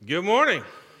Good morning.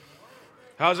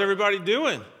 How's everybody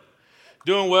doing?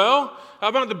 Doing well? How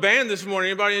about the band this morning?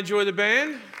 Anybody enjoy the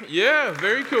band? Yeah,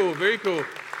 very cool, very cool.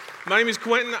 My name is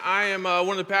Quentin. I am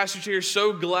one of the pastors here.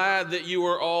 So glad that you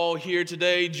are all here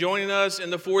today, joining us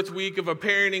in the fourth week of a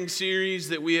parenting series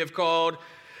that we have called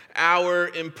Our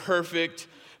Imperfect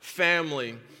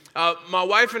Family. My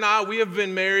wife and I, we have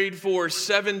been married for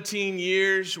 17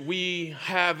 years. We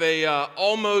have a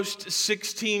almost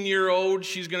 16-year-old.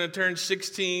 She's going to turn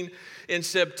 16 in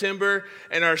September,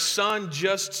 and our son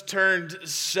just turned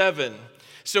 7.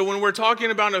 So when we're talking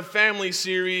about a family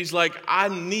series, I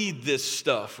need this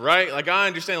stuff, right? I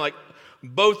understand,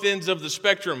 both ends of the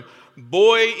spectrum.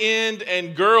 Boy end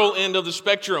and girl end of the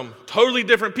spectrum. Totally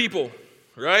different people,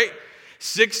 right?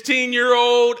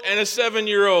 16-year-old and a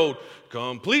 7-year-old.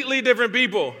 Completely different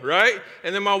people, right?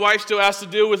 And then my wife still has to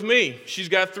deal with me. She's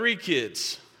got 3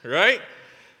 kids, right?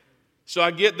 So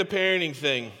I get the parenting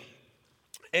thing.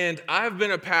 And I've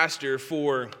been a pastor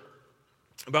for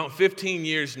about 15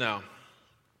 years now.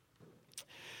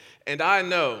 And I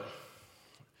know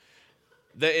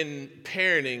that in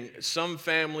parenting, some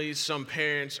families, some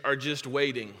parents are just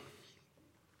waiting.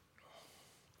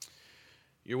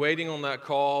 You're waiting on that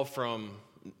call from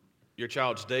your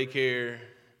child's daycare.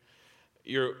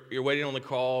 You're waiting on the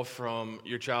call from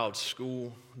your child's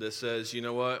school that says, you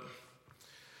know what,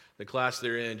 the class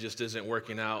they're in just isn't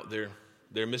working out.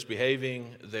 They're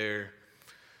misbehaving. They're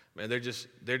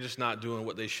just not doing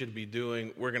what they should be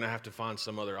doing. We're going to have to find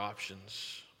some other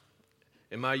options.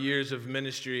 In my years of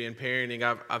ministry and parenting,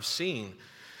 I've seen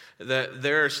that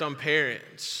there are some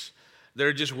parents that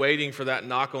are just waiting for that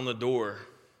knock on the door,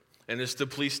 and it's the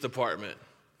police department,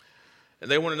 and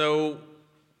they want to know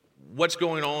what's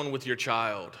going on with your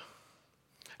child.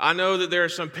 I know that there are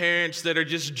some parents that are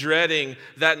just dreading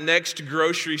that next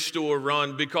grocery store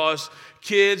run because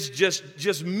kids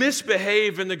just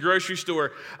misbehave in the grocery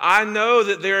store. I know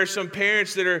that there are some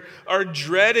parents that are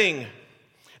dreading.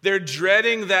 They're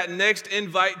dreading that next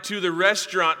invite to the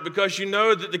restaurant because you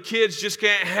know that the kids just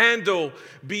can't handle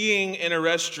being in a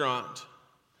restaurant.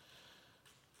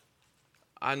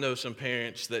 I know some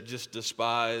parents that just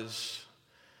despise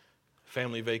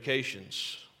family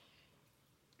vacations,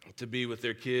 to be with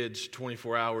their kids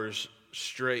 24 hours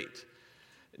straight,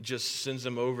 just sends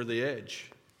them over the edge.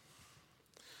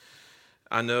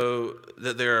 I know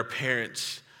that there are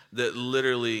parents that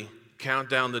literally count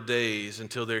down the days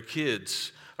until their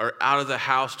kids are out of the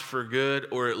house for good,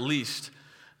 or at least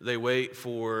they wait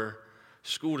for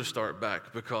school to start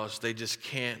back because they just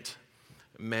can't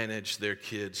manage their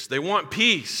kids. They want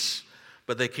peace,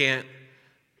 but they can't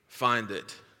find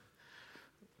it.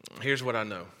 Here's what I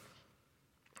know.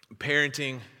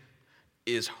 Parenting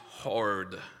is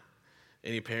hard.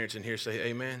 Any parents in here say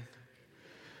amen?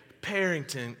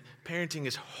 Parenting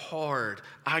is hard.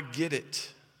 I get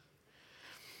it.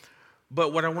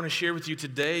 But what I want to share with you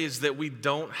today is that we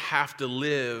don't have to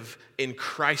live in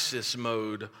crisis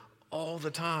mode all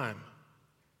the time.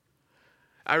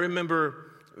 I remember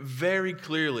very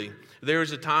clearly, there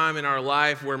was a time in our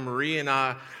life where Marie and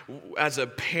I, as a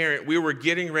parent, we were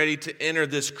getting ready to enter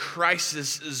this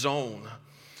crisis zone.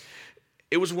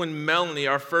 It was when Melanie,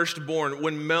 our firstborn,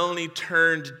 when Melanie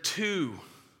turned 2.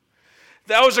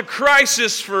 That was a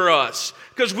crisis for us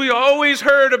because we always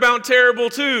heard about terrible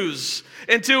twos.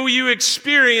 Until you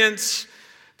experience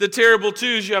the terrible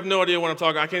twos, you have no idea what I'm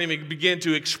talking about. I can't even begin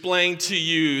to explain to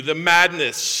you the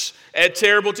madness at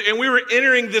terrible twos. And we were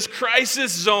entering this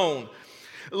crisis zone.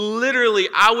 Literally,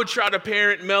 I would try to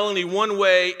parent Melanie one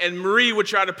way, and Marie would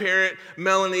try to parent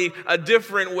Melanie a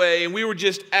different way, and we were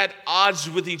just at odds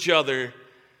with each other.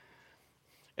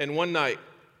 And one night,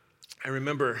 I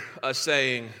remember us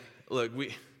saying, look,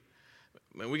 we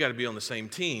got to be on the same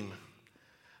team.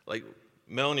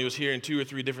 Melanie was hearing 2 or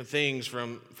 3 different things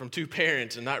from 2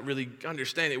 parents and not really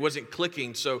understanding. It wasn't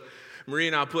clicking. So Marie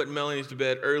and I put Melanie to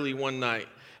bed early one night,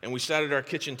 and we sat at our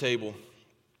kitchen table,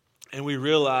 and we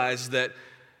realized that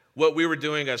what we were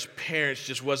doing as parents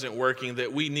just wasn't working,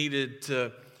 that we needed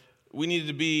to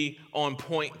be on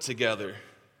point together,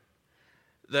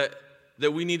 that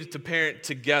we needed to parent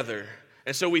together.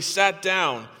 And so we sat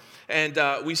down and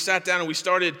we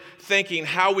started thinking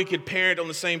how we could parent on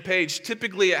the same page.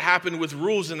 Typically, it happened with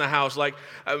rules in the house.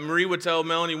 Marie would tell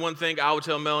Melanie one thing, I would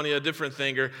tell Melanie a different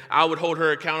thing, or I would hold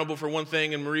her accountable for one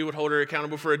thing, and Marie would hold her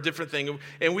accountable for a different thing.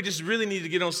 And we just really needed to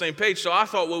get on the same page. So I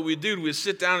thought what we'd do, we'd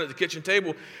sit down at the kitchen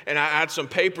table, and I had some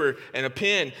paper and a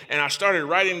pen, and I started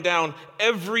writing down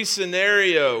every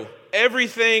scenario,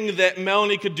 everything that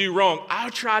Melanie could do wrong.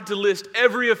 I tried to list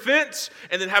every offense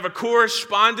and then have a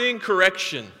corresponding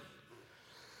correction.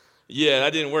 Yeah,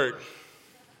 that didn't work.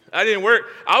 That didn't work.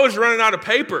 I was running out of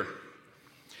paper.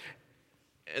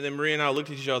 And then Maria and I looked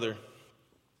at each other,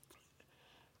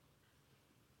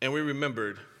 and we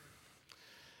remembered,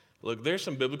 look, there's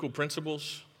some biblical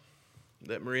principles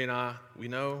that Maria and we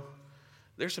know.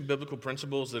 There's some biblical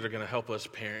principles that are going to help us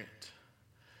parent.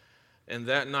 And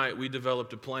that night, we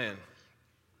developed a plan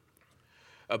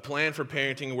for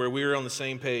parenting where we were on the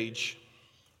same page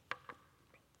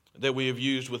that we have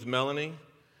used with Melanie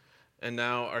and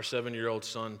now our 7-year-old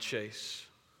son, Chase.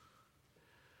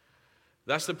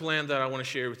 That's the plan that I want to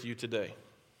share with you today.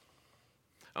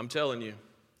 I'm telling you,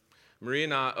 Maria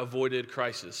and I avoided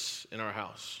crisis in our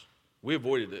house. We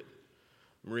avoided it.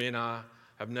 Maria and I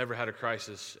have never had a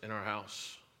crisis in our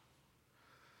house.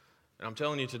 And I'm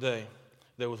telling you today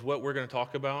that with what we're going to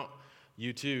talk about,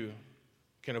 you too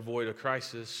can avoid a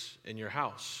crisis in your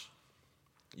house.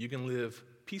 You can live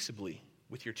peaceably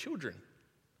with your children,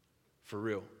 for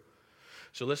real.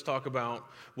 So let's talk about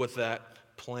what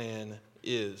that plan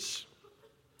is.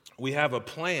 We have a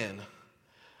plan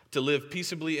to live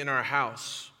peaceably in our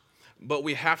house, but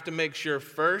we have to make sure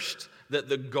first that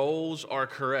the goals are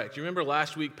correct. You remember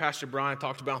last week, Pastor Brian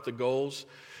talked about the goals?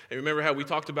 And remember how we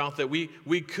talked about that we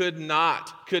could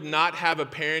not have a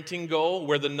parenting goal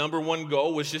where the number one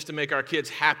goal was just to make our kids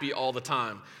happy all the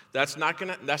time. That's not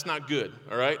good,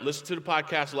 all right? Listen to the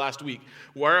podcast last week.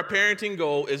 Where our parenting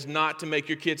goal is not to make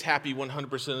your kids happy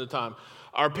 100% of the time.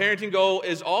 Our parenting goal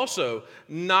is also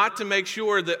not to make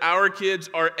sure that our kids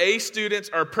are A students,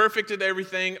 are perfect at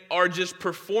everything, are just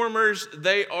performers.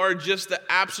 They are just the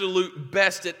absolute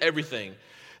best at everything.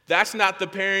 That's not the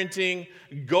parenting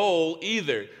goal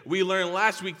either. We learned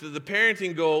last week that the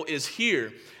parenting goal is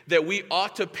here, that we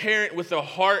ought to parent with a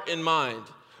heart in mind.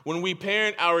 When we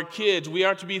parent our kids, we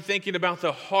are to be thinking about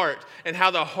the heart and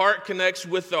how the heart connects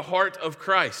with the heart of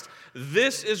Christ.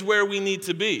 This is where we need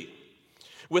to be.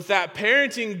 With that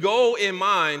parenting goal in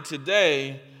mind,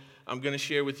 today, I'm going to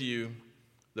share with you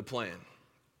the plan.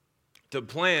 The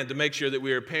plan to make sure that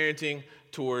we are parenting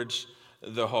towards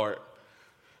the heart.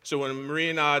 So when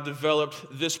Maria and I developed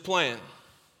this plan,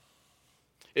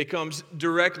 it comes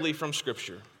directly from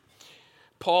Scripture.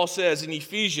 Paul says in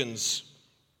Ephesians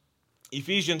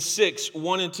 6,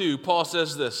 1 and 2, Paul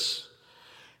says this,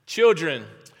 "Children,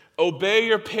 obey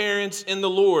your parents in the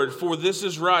Lord, for this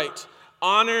is right.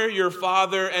 Honor your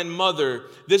father and mother.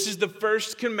 This is the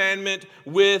first commandment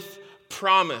with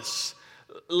promise."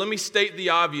 Let me state the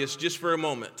obvious just for a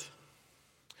moment.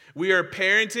 We are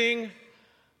parenting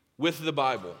with the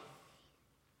Bible.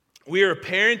 We are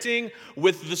parenting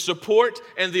with the support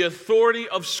and the authority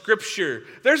of Scripture.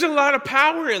 There's a lot of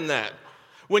power in that.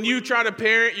 When you try to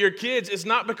parent your kids, it's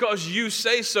not because you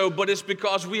say so, but it's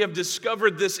because we have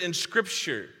discovered this in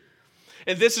Scripture.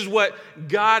 And this is what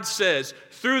God says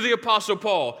through the Apostle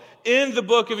Paul in the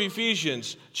book of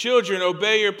Ephesians. "Children,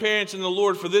 obey your parents in the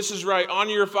Lord, for this is right.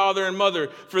 Honor your father and mother,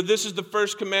 for this is the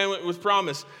first commandment with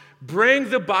promise." Bring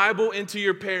the Bible into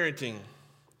your parenting.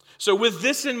 So with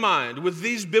this in mind, with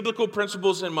these biblical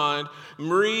principles in mind,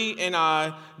 Marie and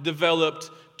I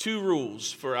developed 2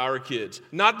 rules for our kids.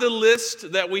 Not the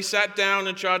list that we sat down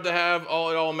and tried to have it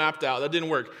all mapped out. That didn't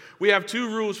work. We have 2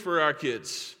 rules for our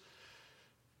kids.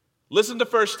 Listen the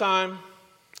first time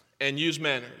and use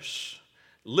manners.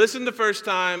 Listen the first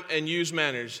time and use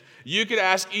manners. You could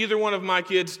ask either one of my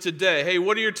kids today, "Hey,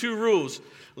 what are your 2 rules?"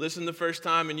 Listen the first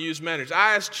time and use manners.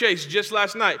 I asked Chase just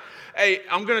last night, "Hey,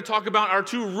 I'm going to talk about our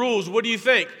 2 rules. What do you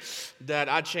think?" "Dad,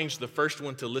 I changed the first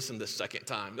one to listen the second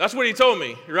time." That's what he told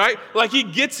me, right? Like he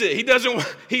gets it. He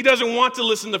doesn't want to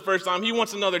listen the first time. He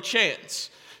wants another chance.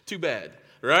 Too bad,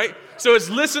 right? So it's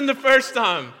listen the first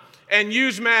time and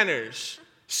use manners.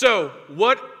 So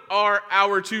what are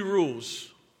our 2 rules?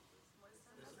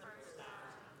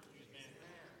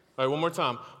 All right, one more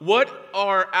time. What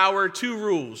are our 2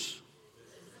 rules?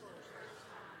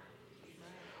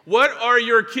 What are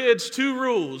your kids' 2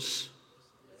 rules?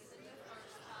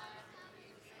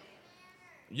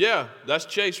 Yeah, that's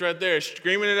Chase right there,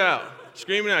 screaming it out.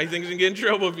 Screaming it out. He thinks he's going to get in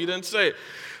trouble if he doesn't say it.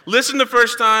 Listen the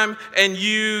first time and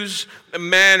use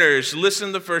manners.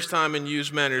 Listen the first time and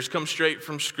use manners. Comes straight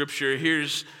from Scripture.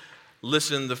 Here's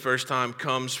listen the first time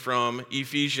comes from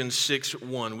Ephesians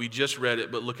 6:1. We just read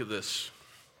it, but look at this.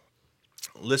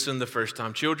 Listen the first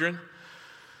time. "Children,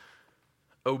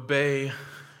 obey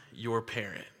your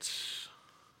parents."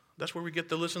 That's where we get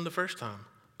the listen the first time.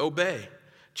 Obey.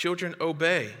 Children,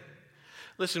 obey.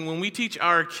 Listen, when we teach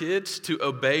our kids to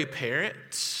obey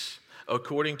parents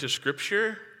according to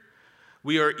Scripture,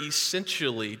 we are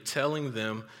essentially telling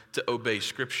them to obey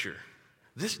Scripture.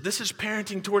 This is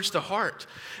parenting towards the heart.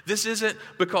 This isn't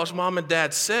because mom and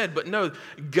dad said, but no,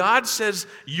 God says,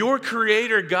 your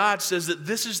creator God says that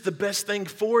this is the best thing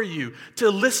for you, to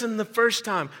listen the first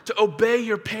time, to obey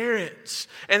your parents.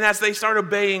 And as they start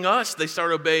obeying us, they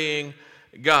start obeying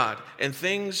God and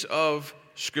things of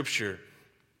Scripture.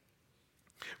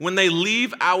 When they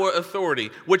leave our authority,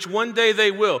 which one day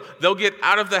they will, they'll get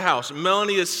out of the house.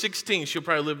 Melanie is 16. She'll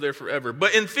probably live there forever.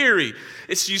 But in theory,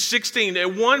 she's 16.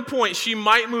 At one point, she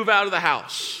might move out of the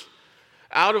house,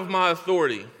 out of my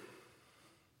authority.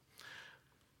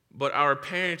 But our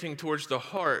parenting towards the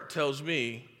heart tells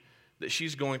me that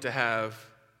she's going to have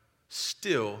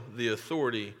still the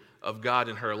authority of God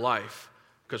in her life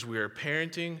because we are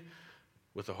parenting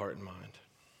with the heart in mind.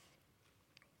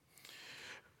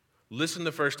 Listen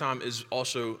the first time is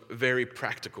also very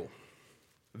practical.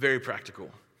 Very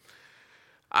practical.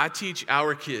 I teach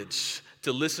our kids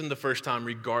to listen the first time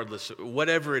regardless,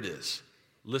 whatever it is.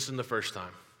 Listen the first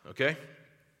time, okay?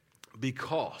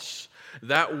 Because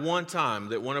that one time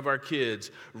that one of our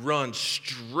kids runs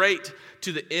straight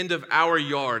to the end of our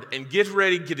yard and gets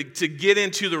ready to get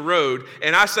into the road,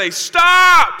 and I say,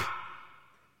 stop!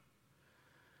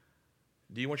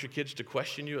 Do you want your kids to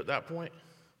question you at that point?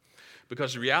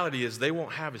 Because the reality is they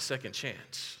won't have a second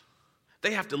chance.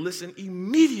 They have to listen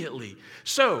immediately.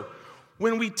 So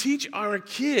when we teach our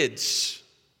kids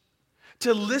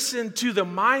to listen to the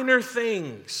minor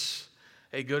things,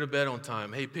 hey, go to bed on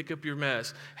time. Hey, pick up your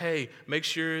mess. Hey, make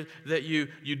sure that you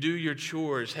do your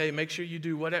chores. Hey, make sure you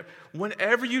do whatever.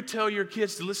 Whenever you tell your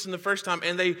kids to listen the first time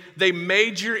and they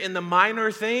major in the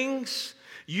minor things,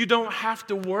 you don't have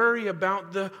to worry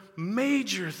about the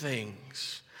major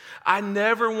things. I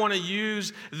never want to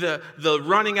use the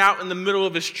running out in the middle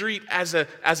of a street as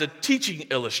a teaching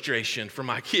illustration for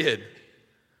my kid.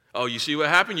 Oh, you see what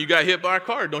happened? You got hit by a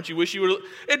car. Don't you wish you would?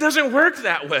 It doesn't work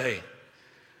that way.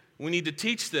 We need to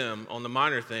teach them on the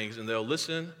minor things, and they'll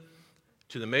listen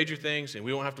to the major things, and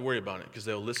we won't have to worry about it because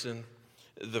they'll listen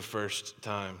the first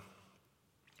time.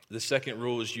 The second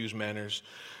rule is use manners.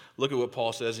 Look at what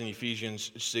Paul says in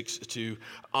Ephesians 6:2.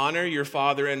 Honor your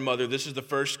father and mother. This is the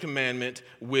first commandment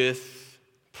with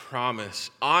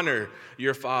promise. Honor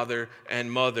your father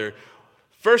and mother.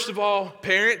 First of all,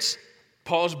 parents,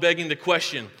 Paul's begging the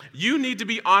question. You need to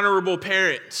be honorable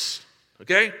parents,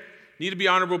 okay? Need to be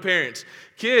honorable parents.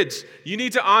 Kids, you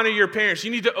need to honor your parents. You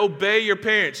need to obey your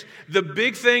parents. The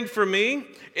big thing for me,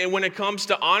 and when it comes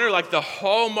to honor, like the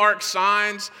hallmark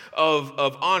signs of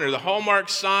honor, the hallmark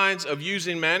signs of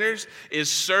using manners is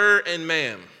sir and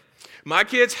ma'am. My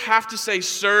kids have to say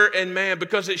sir and ma'am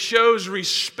because it shows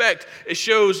respect. It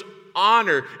shows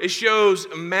honor. It shows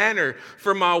manner.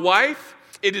 For my wife,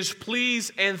 it is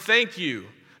please and thank you.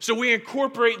 So we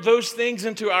incorporate those things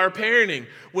into our parenting.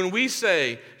 When we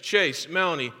say, Chase,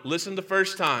 Melanie, listen the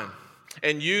first time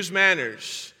and use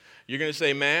manners, you're going to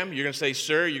say ma'am, you're going to say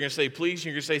sir, you're going to say please,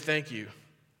 you're going to say thank you.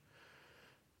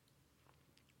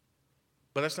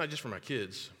 But that's not just for my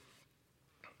kids.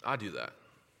 I do that.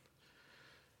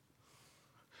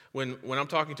 When I'm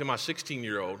talking to my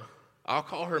 16-year-old, I'll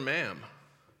call her ma'am.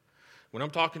 When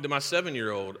I'm talking to my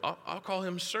 7-year-old, I'll call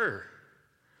him sir.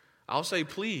 I'll say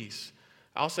please.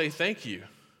 I'll say thank you.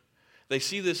 They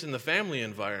see this in the family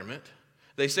environment.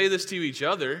 They say this to each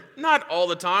other. Not all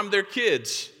the time, they're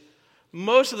kids.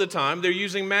 Most of the time, they're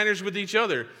using manners with each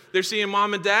other. They're seeing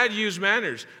mom and dad use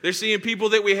manners. They're seeing people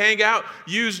that we hang out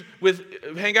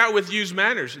with use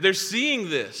manners. They're seeing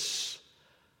this.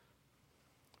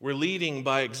 We're leading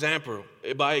by example.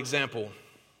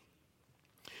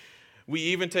 We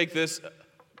even take this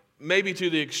maybe to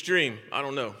the extreme. I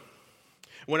don't know.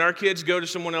 When our kids go to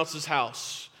someone else's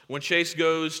house, when Chase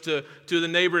goes to the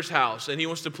neighbor's house and he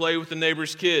wants to play with the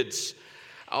neighbor's kids,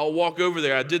 I'll walk over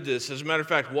there. I did this. As a matter of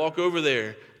fact, walk over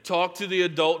there, talk to the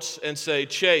adults and say,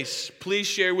 Chase, please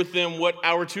share with them what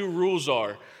our 2 rules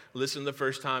are. Listen the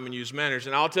first time and use manners.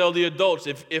 And I'll tell the adults,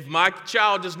 if my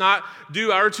child does not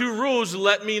do our 2 rules,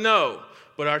 let me know.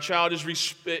 But our child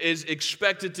is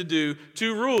expected to do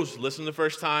 2 rules. Listen the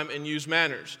first time and use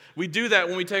manners. We do that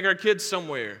when we take our kids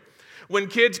somewhere. When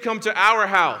kids come to our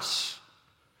house,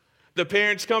 the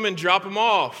parents come and drop them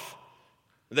off.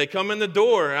 They come in the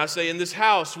door, and I say, in this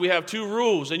house, we have 2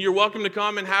 rules, and you're welcome to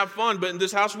come and have fun, but in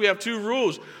this house, we have 2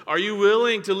 rules. Are you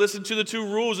willing to listen to the 2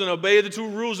 rules and obey the 2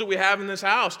 rules that we have in this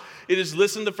house? It is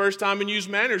listen the first time and use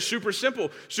manners. Super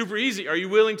simple, super easy. Are you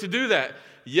willing to do that?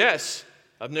 Yes.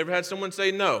 I've never had someone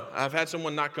say no. I've had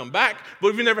someone not come back,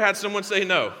 but we've never had someone say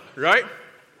no, right?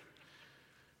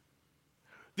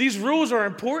 These rules are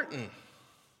important,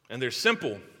 and they're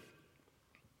simple.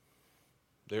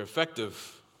 They're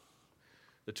effective.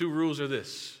 The 2 rules are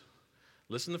this.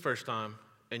 listen the first time,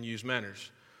 and use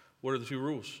manners. What are the two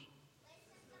rules?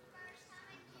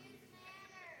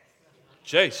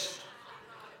 Chase.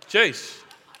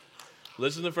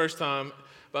 Listen the first time.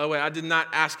 By the way, I did not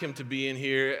ask him to be in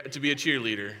here to be a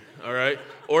cheerleader, all right?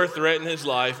 Or threaten his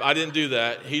life. I didn't do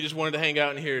that. He just wanted to hang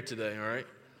out in here today, all right?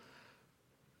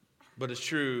 But it's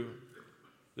true.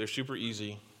 They're super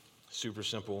easy, super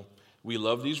simple. We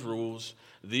love these rules.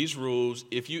 These rules,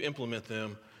 if you implement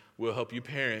them, will help you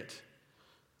parent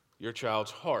your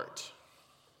child's heart.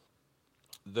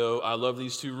 Though I love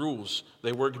these two rules,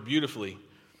 they work beautifully.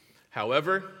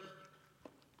 However,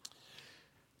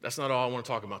 that's not all I want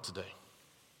to talk about today.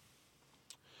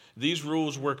 These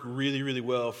rules work really, really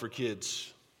well for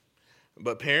kids.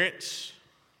 But parents,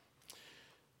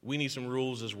 we need some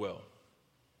rules as well.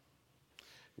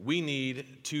 We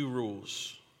need two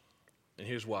rules. And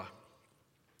here's why.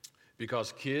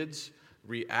 Because kids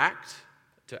react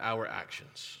to our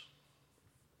actions.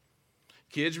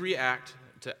 Kids react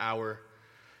to our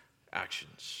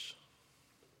actions.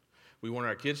 We want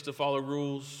our kids to follow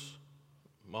rules.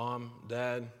 Mom,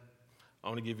 Dad, I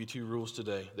want to give you two rules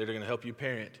today that are going to help you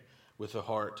parent with a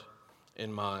heart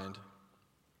and mind.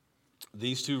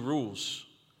 These two rules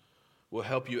will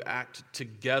help you act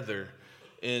together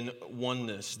in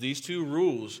oneness. These two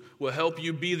rules will help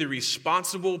you be the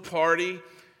responsible party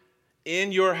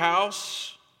in your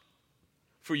house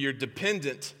for your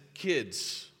dependent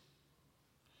kids.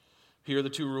 Here are the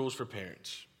two rules for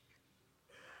parents.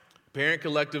 Parent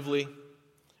collectively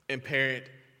and parent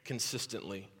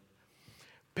consistently.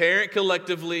 Parent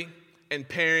collectively and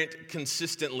parent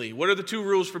consistently. What are the two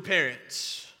rules for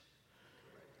parents?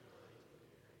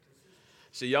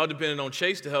 See, y'all depended on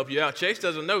Chase to help you out. Chase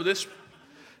doesn't know this.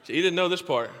 He didn't know this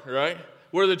part, right?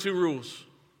 What are the two rules?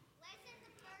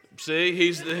 See,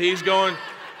 he's going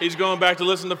back to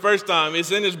listen the first time.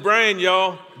 It's in his brain,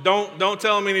 y'all. Don't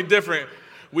tell him any different.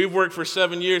 We've worked for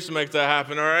 7 years to make that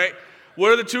happen, all right?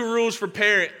 What are the two rules for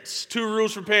parents? Two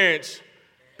rules for parents.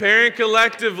 Parent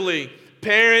collectively,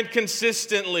 parent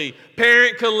consistently.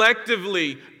 Parent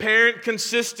collectively, parent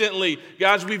consistently.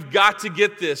 Guys, we've got to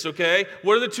get this, okay?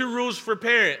 What are the two rules for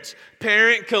parents?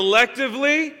 Parent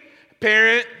collectively,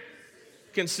 parent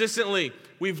consistently.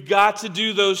 We've got to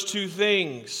do those two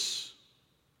things.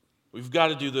 We've got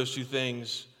to do those two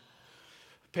things.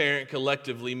 Parent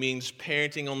collectively means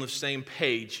parenting on the same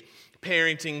page,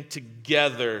 parenting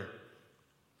together.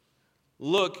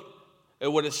 Look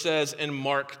at what it says in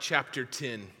Mark chapter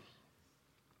 10.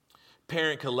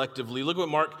 Parent collectively. Look what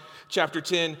Mark chapter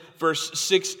 10, verse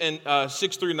 6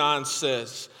 through 9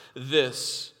 says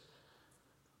this.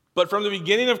 But from the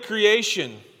beginning of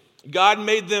creation, God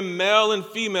made them male and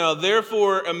female.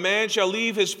 Therefore, a man shall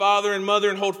leave his father and mother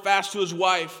and hold fast to his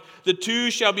wife. The two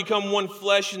shall become one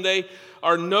flesh, and they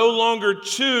are no longer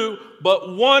two,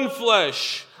 but one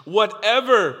flesh.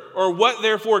 Whatever or what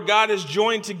therefore God has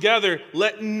joined together,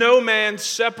 let no man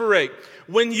separate.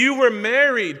 When you were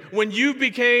married, when you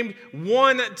became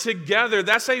one together,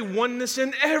 that's a oneness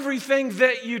in everything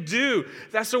that you do.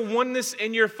 That's a oneness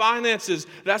in your finances.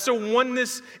 That's a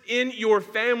oneness in your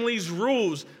family's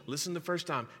rules. Listen the first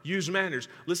time, use manners.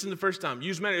 Listen the first time,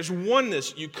 use manners.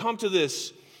 Oneness, you come to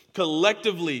this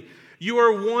collectively. You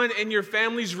are one in your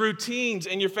family's routines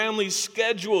and your family's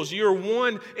schedules. You are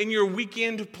one in your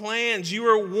weekend plans. You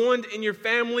are one in your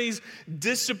family's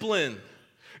discipline.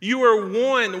 You are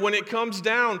one when it comes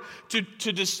down to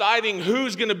deciding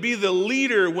who's going to be the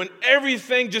leader when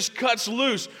everything just cuts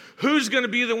loose. Who's going to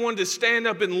be the one to stand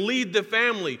up and lead the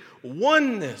family?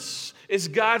 Oneness is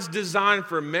God's design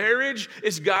for marriage.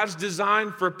 It's God's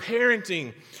design for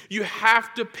parenting. You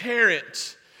have to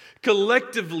parent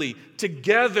collectively,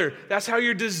 together. That's how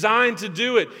you're designed to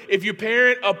do it. If you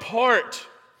parent apart,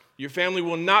 your family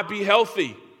will not be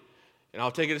healthy. And I'll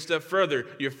take it a step further.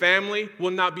 Your family will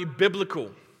not be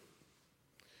biblical.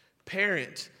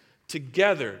 Parent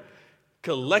together,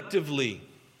 collectively.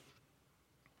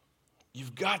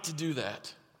 You've got to do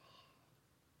that.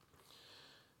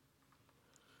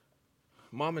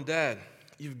 Mom and Dad,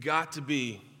 you've got to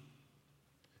be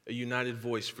a united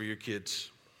voice for your kids.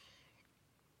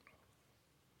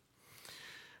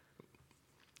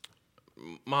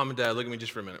 Mom and Dad, look at me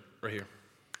just for a minute, right here.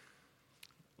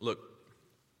 Look,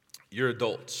 you're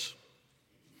adults.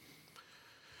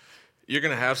 You're going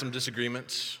to have some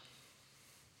disagreements.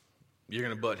 You're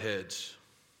going to butt heads.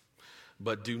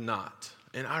 But do not,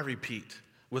 and I repeat,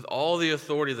 with all the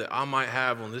authority that I might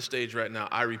have on this stage right now,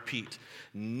 I repeat,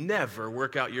 never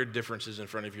work out your differences in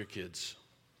front of your kids.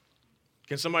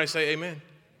 Can somebody say amen?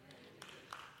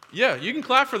 Yeah, you can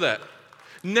clap for that.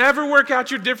 Never work out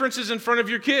your differences in front of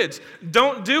your kids.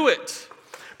 Don't do it.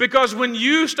 Because when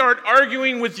you start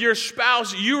arguing with your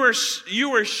spouse, you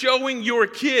are showing your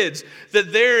kids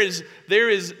that there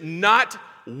is not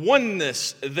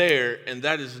oneness there, and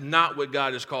that is not what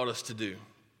God has called us to do.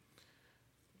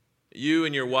 You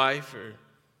and your wife, or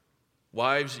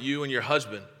wives, you and your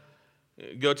husband,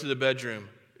 go to the bedroom,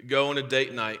 go on a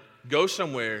date night, go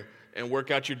somewhere and work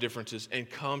out your differences and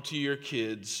come to your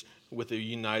kids with a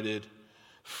united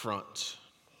front.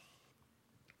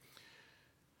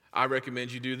 I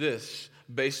recommend you do this.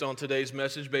 Based on today's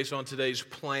message, based on today's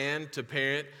plan to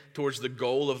parent towards the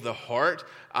goal of the heart,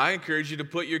 I encourage you to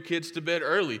put your kids to bed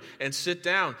early and sit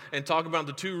down and talk about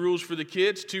the 2 rules for the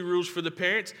kids, 2 rules for the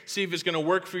parents, see if it's going to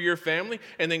work for your family,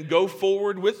 and then go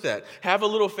forward with that. Have a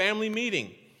little family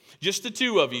meeting. Just the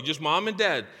 2 of you, just mom and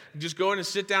dad. Just go in and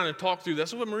sit down and talk through.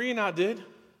 That's what Marie and I did.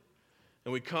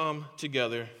 And we come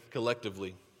together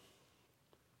collectively.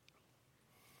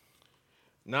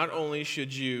 Not only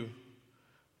should you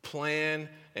plan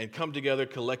and come together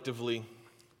collectively,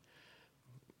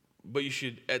 but you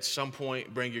should at some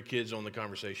point bring your kids on the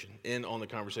conversation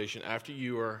after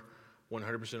you are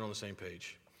 100% on the same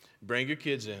page. Bring your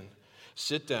kids in,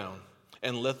 sit down,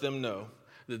 and let them know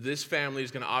that this family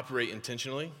is going to operate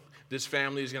intentionally. This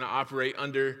family is going to operate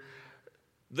under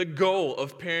the goal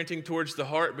of parenting towards the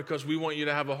heart because we want you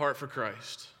to have a heart for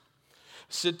Christ.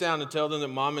 Sit down and tell them that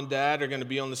mom and dad are going to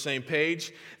be on the same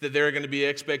page, that there are going to be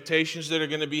expectations that are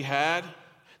going to be had,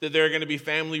 that there are going to be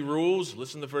family rules,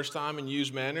 listen the first time and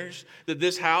use manners, that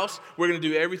this house, we're going to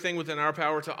do everything within our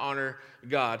power to honor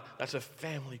God. That's a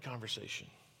family conversation.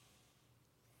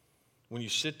 When you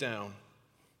sit down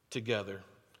together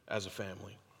as a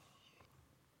family.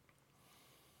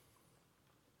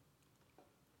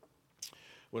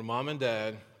 When mom and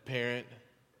dad parent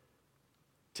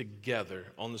together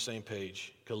on the same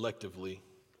page, collectively,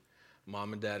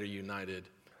 mom and dad are united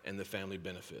and the family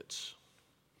benefits.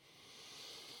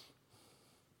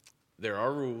 There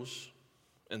are rules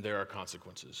and there are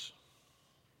consequences.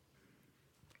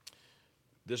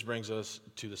 This brings us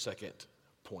to the second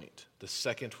point, the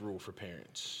second rule for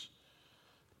parents.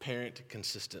 Parent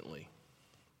consistently.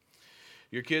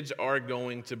 Your kids are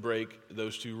going to break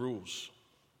those 2 rules.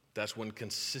 That's when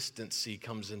consistency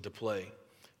comes into play.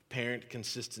 Parent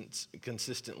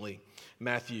consistently.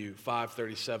 Matthew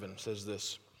 5:37 says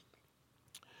this.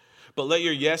 But let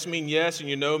your yes mean yes and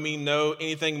your no mean no.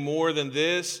 Anything more than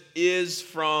this is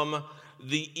from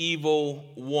the evil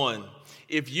one.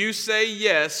 If you say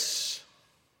yes,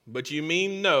 but you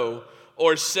mean no,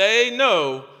 or say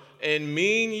no and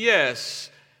mean yes,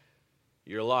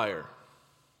 you're a liar.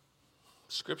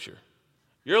 Scripture.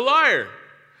 You're a liar.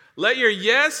 Let your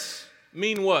yes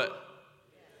mean what?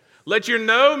 Let your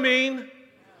no mean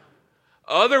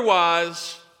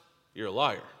otherwise, you're a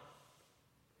liar.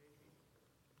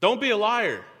 Don't be a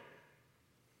liar.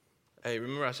 Hey,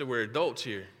 remember I said we're adults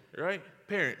here, right?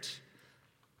 Parents.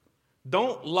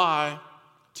 Don't lie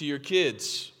to your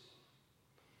kids.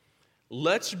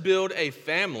 Let's build a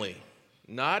family,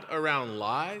 not around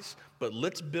lies, but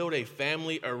let's build a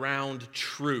family around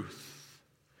truth.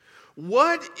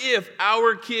 What if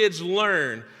our kids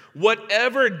learn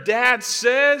whatever dad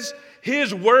says,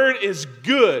 his word is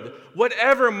good.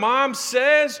 Whatever mom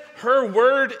says, her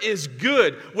word is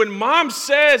good. When mom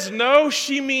says no,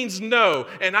 she means no.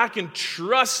 And I can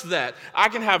trust that. I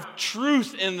can have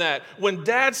truth in that. When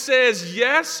dad says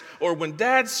yes or when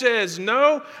dad says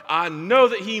no, I know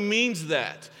that he means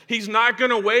that. He's not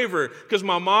going to waver because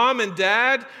my mom and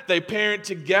dad, they parent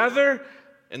together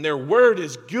and their word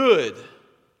is good.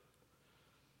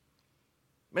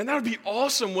 Man, that would be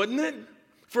awesome, wouldn't it?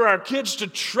 For our kids to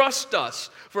trust us,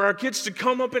 for our kids to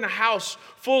come up in a house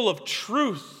full of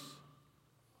truth.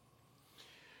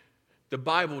 The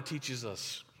Bible teaches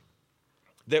us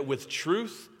that with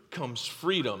truth comes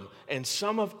freedom, and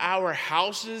some of our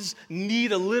houses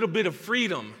need a little bit of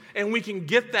freedom, and we can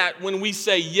get that when we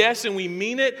say yes and we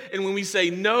mean it, and when we say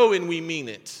no and we mean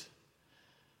it.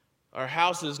 Our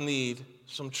houses need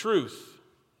some truth.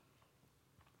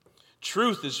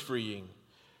 Truth is freeing.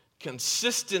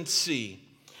 Consistency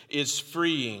is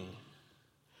freeing.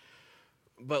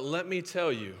 But let me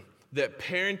tell you that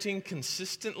parenting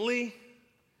consistently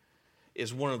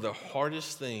is one of the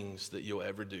hardest things that you'll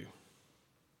ever do.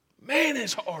 Man,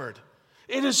 it's hard.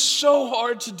 It is so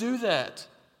hard to do that.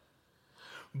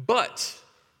 But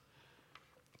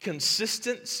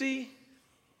consistency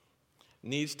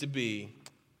needs to be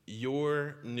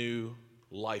your new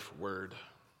life word.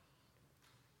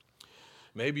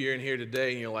 Maybe you're in here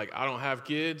today and you're like, I don't have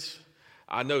kids.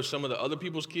 I know some of the other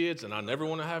people's kids and I never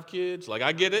want to have kids. Like,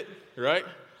 I get it, right?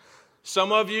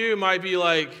 Some of you might be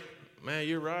like, man,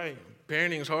 you're right.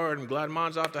 parenting's hard. I'm glad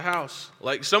mine's out the house.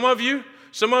 Like some of you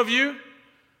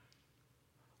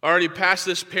already passed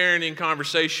this parenting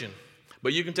conversation,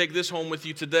 but you can take this home with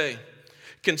you today.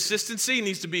 Consistency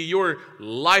needs to be your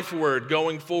life word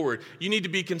going forward. You need to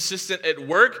be consistent at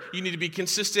work. You need to be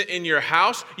consistent in your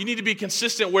house. You need to be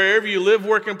consistent wherever you live,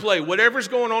 work, and play. Whatever's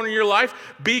going on in your life,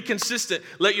 be consistent.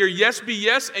 Let your yes be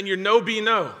yes and your no be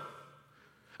no.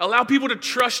 Allow people to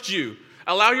trust you.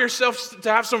 Allow yourself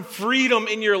to have some freedom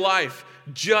in your life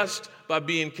just by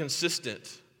being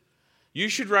consistent. You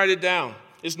should write it down.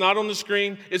 It's not on the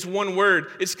screen. It's one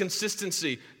word. It's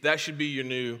consistency. That should be your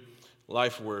new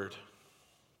life word.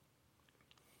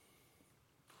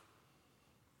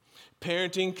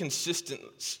 Parenting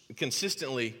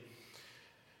consistently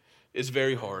is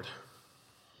very hard,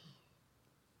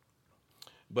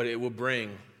 but it will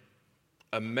bring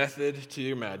a method to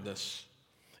your madness.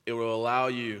 It will allow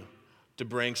you to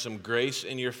bring some grace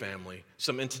in your family,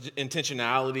 some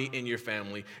intentionality in your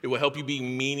family. It will help you be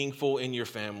meaningful in your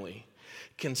family.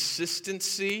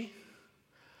 Consistency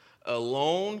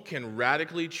alone can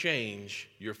radically change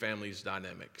your family's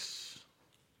dynamics.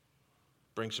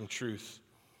 Bring some truth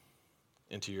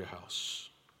into your house.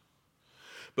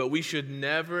 But we should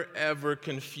never, ever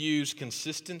confuse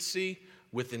consistency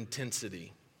with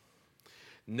intensity.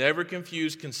 Never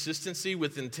confuse consistency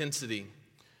with intensity.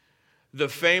 The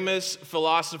famous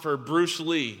philosopher Bruce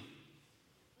Lee,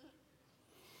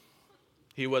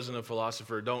 he wasn't a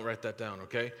philosopher, don't write that down,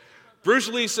 okay? Bruce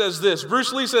Lee says this.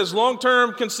 Bruce Lee says,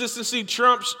 long-term consistency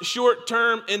trumps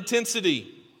short-term intensity.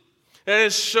 That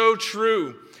is so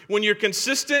true. When you're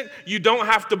consistent, you don't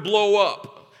have to blow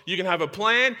up. You can have a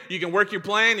plan, you can work your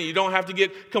plan, and you don't have to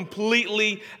get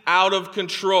completely out of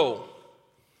control.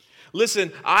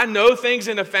 Listen, I know things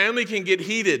in a family can get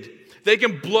heated. They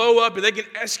can blow up and they can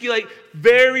escalate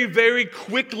very, very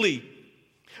quickly.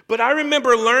 But I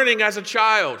remember learning as a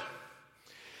child,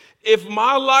 if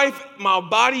my life, my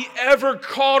body ever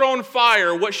caught on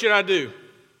fire, what should I do?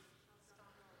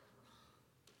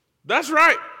 That's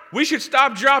right. We should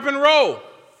stop, drop, and roll.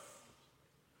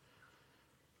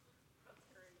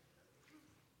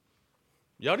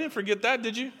 Y'all didn't forget that,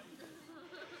 did you?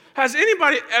 Has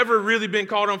anybody ever really been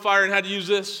caught on fire and had to use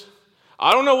this?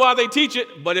 I don't know why they teach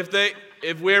it, but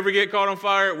if we ever get caught on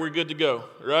fire, we're good to go,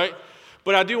 right?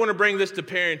 But I do want to bring this to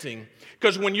parenting,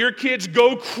 because when your kids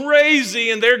go crazy,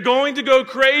 and they're going to go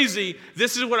crazy,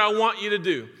 this is what I want you to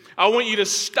do. I want you to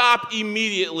stop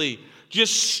immediately.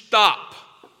 Just stop.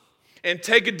 And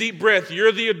take a deep breath.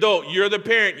 You're the adult. You're the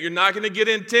parent. You're not going to get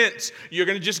intense. You're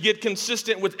going to just get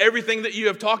consistent with everything that you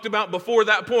have talked about before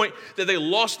that point that they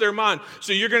lost their mind.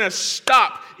 So you're going to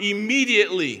stop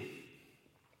immediately.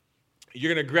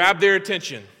 You're going to grab their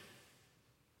attention.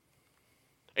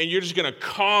 And you're just going to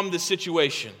calm the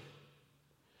situation.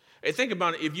 Hey, think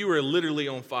about it. If you were literally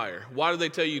on fire, why do they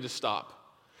tell you to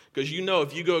stop? Because you know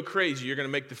if you go crazy, you're going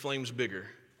to make the flames bigger.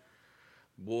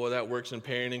 Boy, that works in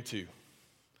parenting too.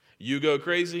 You go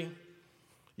crazy,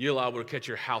 you're liable to catch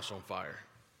your house on fire.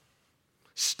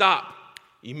 Stop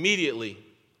immediately.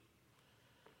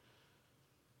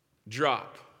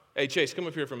 Drop. Hey, Chase, come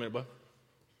up here for a minute, bud.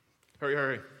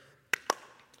 Hurry.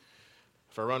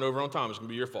 If I run over on time, it's going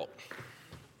to be your fault.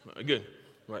 Good.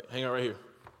 Right, hang out right here.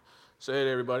 Say hey to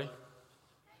everybody.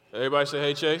 Everybody say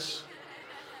hey, Chase.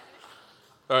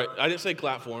 All right, I didn't say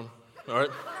clap for him. All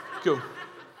right, cool.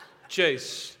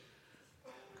 Chase.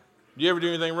 Do you ever do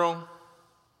anything wrong?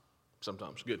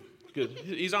 Sometimes. Good.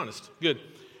 He's honest. Good.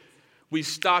 We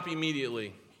stop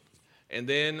immediately, and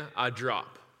then I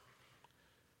drop.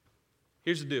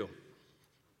 Here's the deal.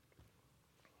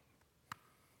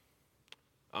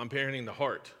 I'm parenting the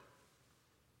heart.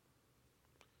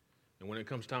 And when it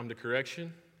comes time to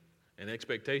correction and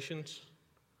expectations,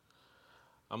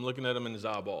 I'm looking at him in his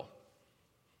eyeball.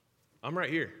 I'm right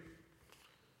here.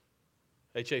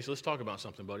 Hey, Chase, let's talk about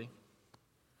something, buddy.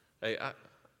 Hey,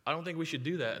 I don't think we should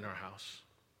do that in our house.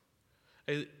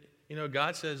 Hey,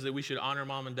 God says that we should honor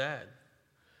mom and dad.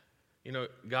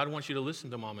 God wants you to listen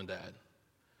to mom and dad.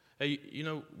 Hey,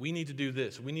 we need to do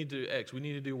this. We need to do X. We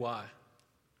need to do Y.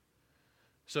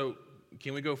 So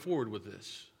can we go forward with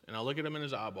this? And I look at him in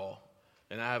his eyeball,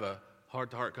 and I have a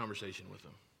heart-to-heart conversation with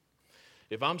him.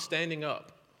 If I'm standing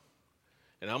up,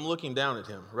 and I'm looking down at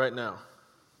him right now,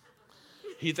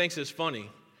 he thinks it's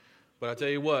funny, but I tell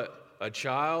you what, a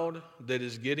child that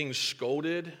is getting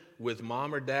scolded with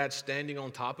mom or dad standing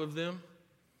on top of them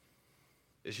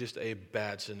is just a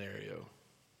bad scenario.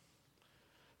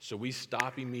 So we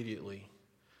stop immediately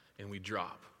and we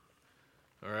drop.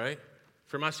 All right?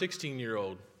 For my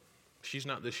 16-year-old, she's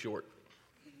not this short.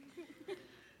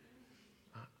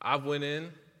 I've went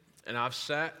in and I've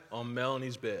sat on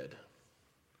Melanie's bed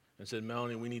and said,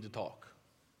 Melanie, we need to talk.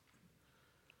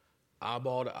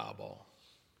 Eyeball to eyeball.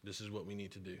 This is what we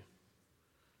need to do.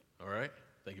 All right?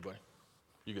 Thank you, buddy.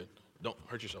 You good. Don't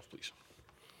hurt yourself, please.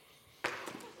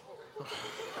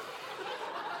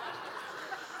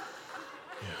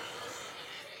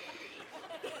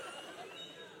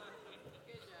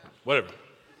 Whatever.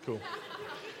 Cool.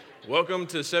 Welcome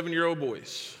to 7-year-old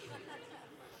boys.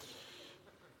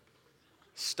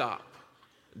 Stop,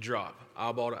 drop,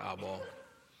 eyeball to eyeball,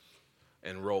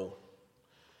 and roll.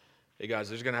 Hey guys,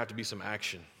 there's going to have to be some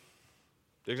action.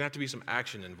 There's going to have to be some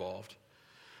action involved.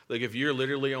 Like if you're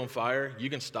literally on fire, you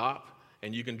can stop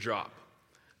and you can drop.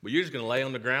 But you're just going to lay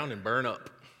on the ground and burn up.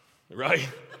 Right?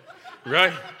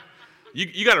 Right?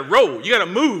 You got to roll. You got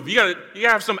to move. You got to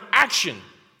have some action.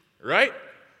 Right?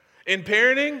 In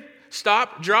parenting,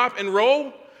 stop, drop, and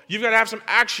roll. You've got to have some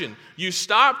action. You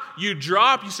stop, you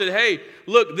drop, you said, hey,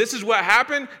 look, this is what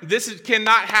happened.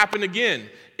 Cannot happen again.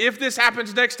 If this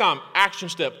happens next time, action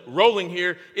step, rolling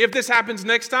here. If this happens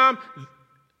next time,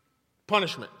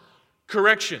 punishment,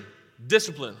 correction,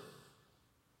 discipline.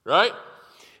 Right?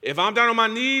 If I'm down on my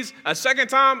knees a second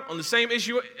time on the same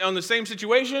issue, on the same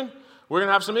situation, we're going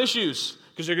to have some issues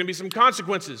because there are going to be some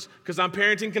consequences because I'm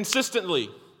parenting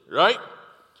consistently. Right?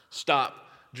 Stop,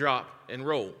 drop, and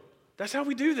roll. That's how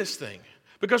we do this thing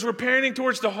because we're parenting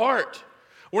towards the heart.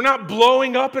 We're not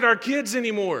blowing up at our kids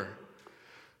anymore.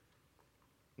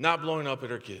 Not blowing up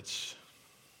at our kids.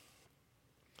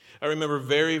 I remember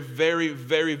very, very,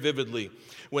 very vividly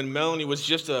when Melanie was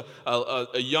just a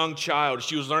young child.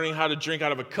 She was learning how to drink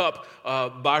out of a cup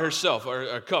by herself, or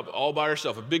a cup all by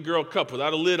herself, a big girl cup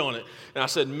without a lid on it. And I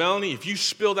said, Melanie, if you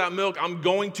spill that milk, I'm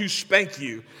going to spank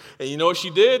you. And you know what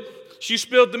she did? She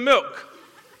spilled the milk.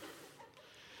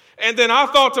 And then I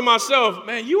thought to myself,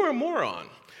 man, you are a moron.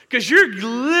 Because you're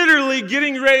literally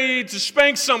getting ready to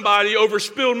spank somebody over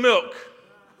spilled milk.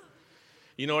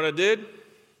 You know what I did?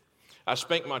 I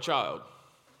spanked my child.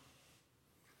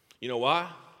 You know why?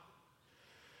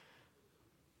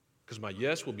 Because my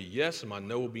yes will be yes and my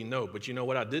no will be no. But you know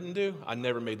what I didn't do? I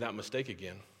never made that mistake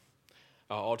again.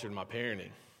 I altered my parenting.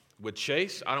 With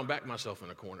Chase, I don't back myself in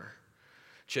a corner.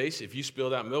 Chase, if you spill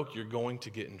that milk, you're going to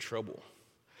get in trouble.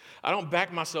 I don't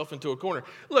back myself into a corner.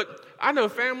 Look, I know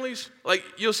families, like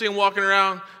you'll see them walking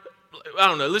around, I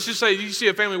don't know, let's just say you see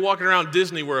a family walking around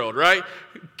Disney World, right?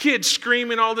 Kids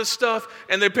screaming all this stuff,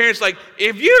 and their parents like,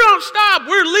 if you don't stop,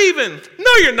 we're leaving.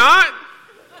 No, you're not.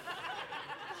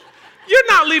 You're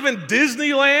not leaving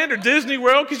Disneyland or Disney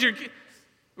World because you're,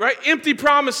 right? Empty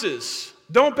promises.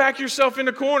 Don't back yourself in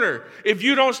the corner. If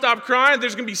you don't stop crying,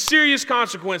 there's going to be serious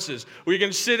consequences. Where you're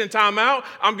going to sit in timeout.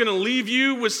 I'm going to leave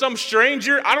you with some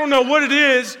stranger. I don't know what it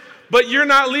is, but you're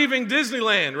not leaving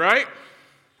Disneyland, right?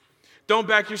 Don't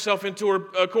back yourself into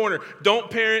a corner. Don't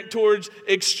parent towards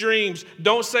extremes.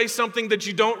 Don't say something that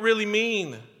you don't really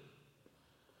mean.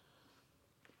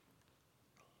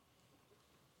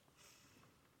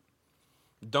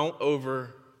 Don't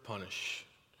over-punish.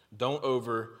 Don't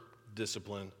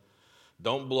over-discipline.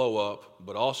 Don't blow up,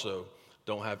 but also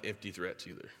don't have empty threats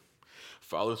either.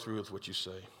 Follow through with what you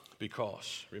say.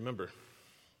 Because, remember,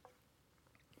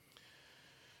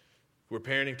 we're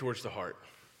parenting towards the heart.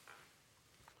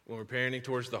 When we're parenting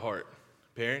towards the heart,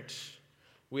 parents,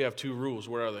 we have 2 rules.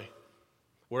 Where are they?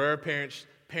 Where are our parents?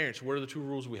 Parents, what are the 2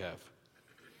 rules we have?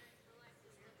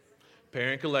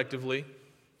 Parent collectively,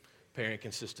 parent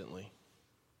consistently.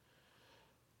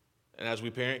 And as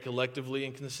we parent collectively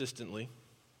and consistently,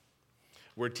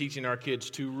 we're teaching our kids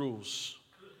 2 rules.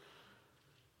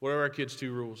 What are our kids'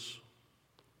 2 rules?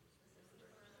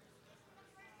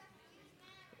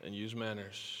 And use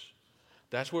manners.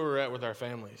 That's where we're at with our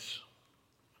families.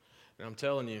 And I'm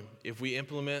telling you, if we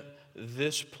implement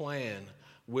this plan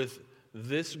with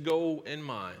this goal in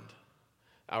mind,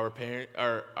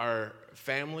 our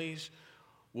families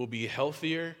will be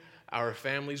healthier, our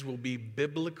families will be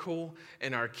biblical,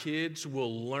 and our kids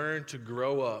will learn to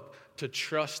grow up to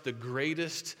trust the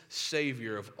greatest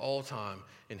Savior of all time,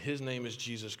 and His name is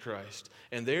Jesus Christ.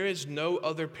 And there is no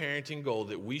other parenting goal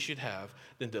that we should have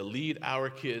than to lead our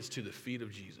kids to the feet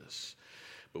of Jesus.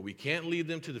 But we can't lead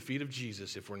them to the feet of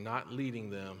Jesus if we're not leading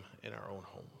them in our own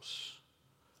homes.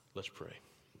 Let's pray.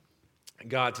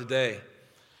 God, today,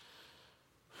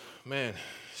 man,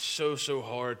 so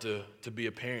hard to be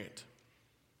a parent.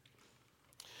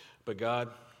 But God,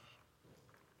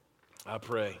 I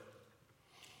pray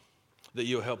that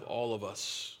you'll help all of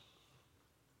us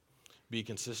be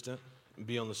consistent,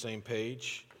 be on the same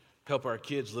page, help our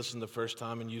kids listen the first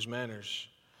time and use manners.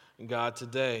 And God,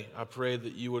 today, I pray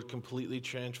that you would completely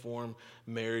transform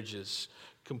marriages,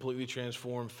 completely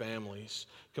transform families,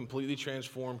 completely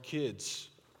transform kids.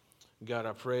 God,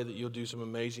 I pray that you'll do some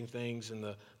amazing things in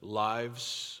the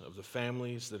lives of the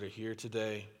families that are here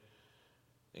today.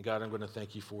 And God, I'm going to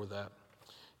thank you for that.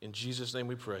 In Jesus' name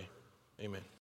we pray. Amen.